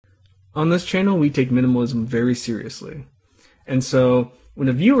on this channel, we take minimalism very seriously. And so when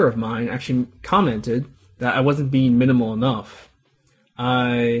a viewer of mine actually commented that I wasn't being minimal enough,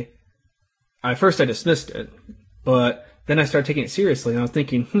 first I dismissed it, but then I started taking it seriously, and I was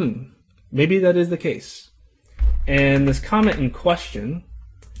thinking, maybe that is the case. And this comment in question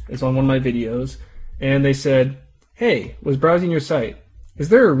is on one of my videos, and they said, "Hey, was browsing your site. Is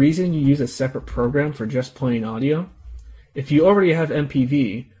there a reason you use a separate program for just playing audio? If you already have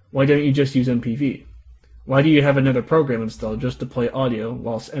MPV, why don't you just use MPV? Why do you have another program installed just to play audio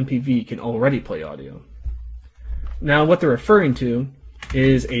whilst MPV can already play audio?" Now what they're referring to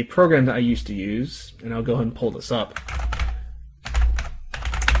is a program that I used to use, and I'll go ahead and pull this up,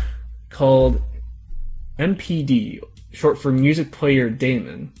 called MPD, short for Music Player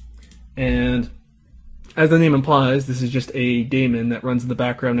Daemon. And as the name implies, this is just a daemon that runs in the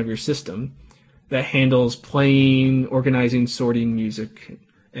background of your system that handles playing, organizing, sorting music,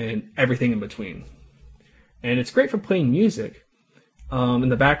 and everything in between. And it's great for playing music in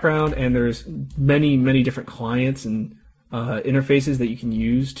the background, and there's many different clients and interfaces that you can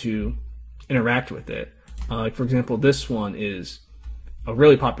use to interact with it. Like for example, this one is a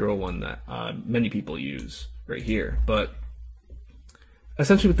really popular one that many people use right here. But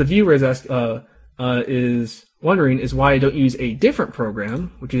essentially what the viewer is wondering is why I don't use a different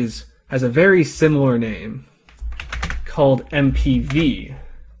program, which has a very similar name, called MPV.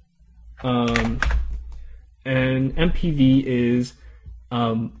 And MPV is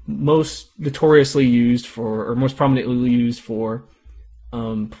most notoriously used for, or most prominently used for,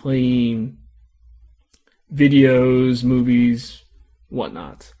 playing videos, movies,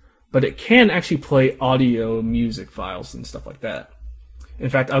 whatnot. But it can actually play audio, music files, and stuff like that. In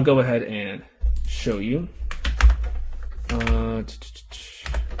fact, I'll go ahead and show you. Let's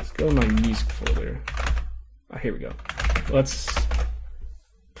go to my music folder. Here we go. Let's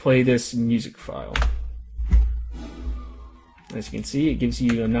play this music file. As you can see, it gives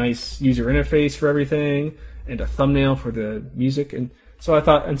you a nice user interface for everything and a thumbnail for the music. And so I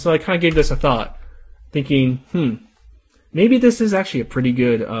kind of gave this a thought, thinking, maybe this is actually a pretty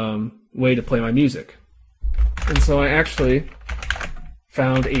good way to play my music. And so I actually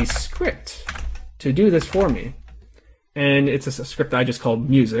found a script to do this for me. And it's a script that I just called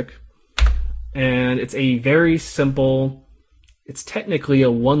music. And it's a very simple, it's technically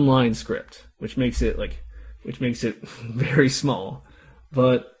a one-line script, which makes it very small.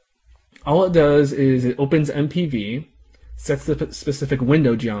 But all it does is it opens MPV, sets the specific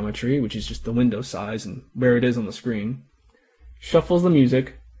window geometry, which is just the window size and where it is on the screen, shuffles the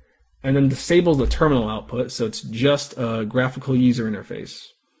music, and then disables the terminal output, so it's just a graphical user interface,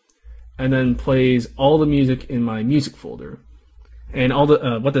 and then plays all the music in my music folder. And all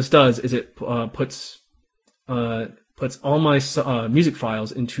the what this does is it puts all my music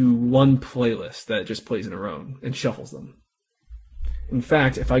files into one playlist that just plays in a row and shuffles them. In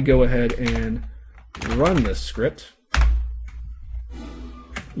fact, if I go ahead and run this script,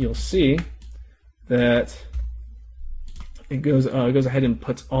 you'll see that it goes ahead and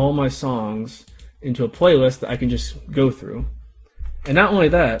puts all my songs into a playlist that I can just go through. And not only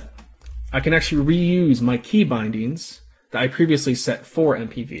that, I can actually reuse my key bindings that I previously set for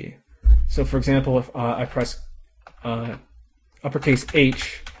MPV. So for example, if I press uppercase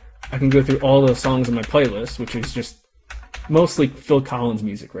H, I can go through all the songs in my playlist, which is just mostly Phil Collins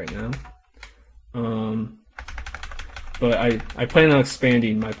music right now. But I plan on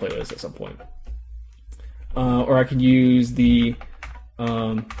expanding my playlist at some point. Or I could use the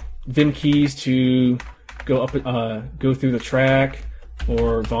Vim keys to go through the track,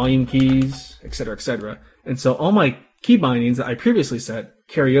 or volume keys, etc., etc. And so all my key bindings that I previously set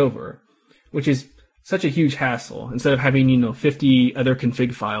carry over, which is such a huge hassle. Instead of having 50 other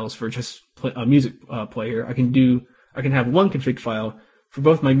config files for just a music player, I can have one config file for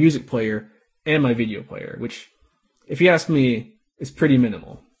both my music player and my video player, which, if you ask me, is pretty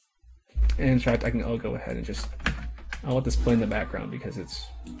minimal. And in fact, I'll go ahead and I'll let this play in the background because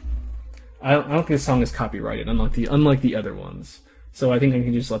I don't think this song is copyrighted, unlike the other ones. So I think I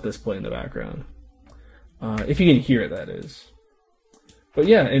can just let this play in the background, if you can hear it, that is. But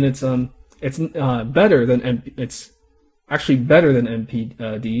yeah, and it's better than it's actually better than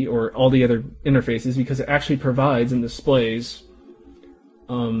MPD or all the other interfaces, because it actually provides and displays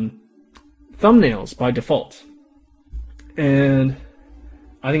thumbnails by default. And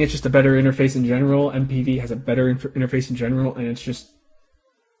I think it's just a better interface in general. MPV has a better interface in general, and it's just,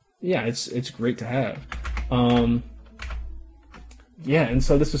 yeah, it's great to have. Yeah, and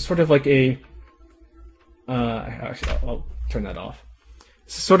so this was sort of like actually, I'll turn that off.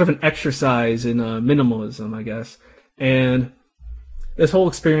 It's sort of an exercise in minimalism, I guess. And this whole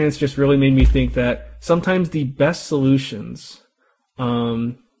experience just really made me think that sometimes the best solutions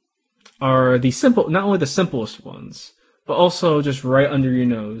are the simple, not only the simplest ones, but also just right under your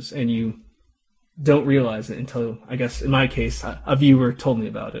nose, and you don't realize it until, I guess, in my case, a viewer told me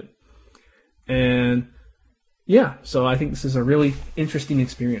about it. And yeah, so I think this is a really interesting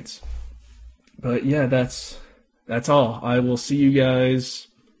experience. But yeah, that's all. I will see you guys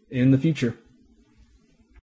in the future.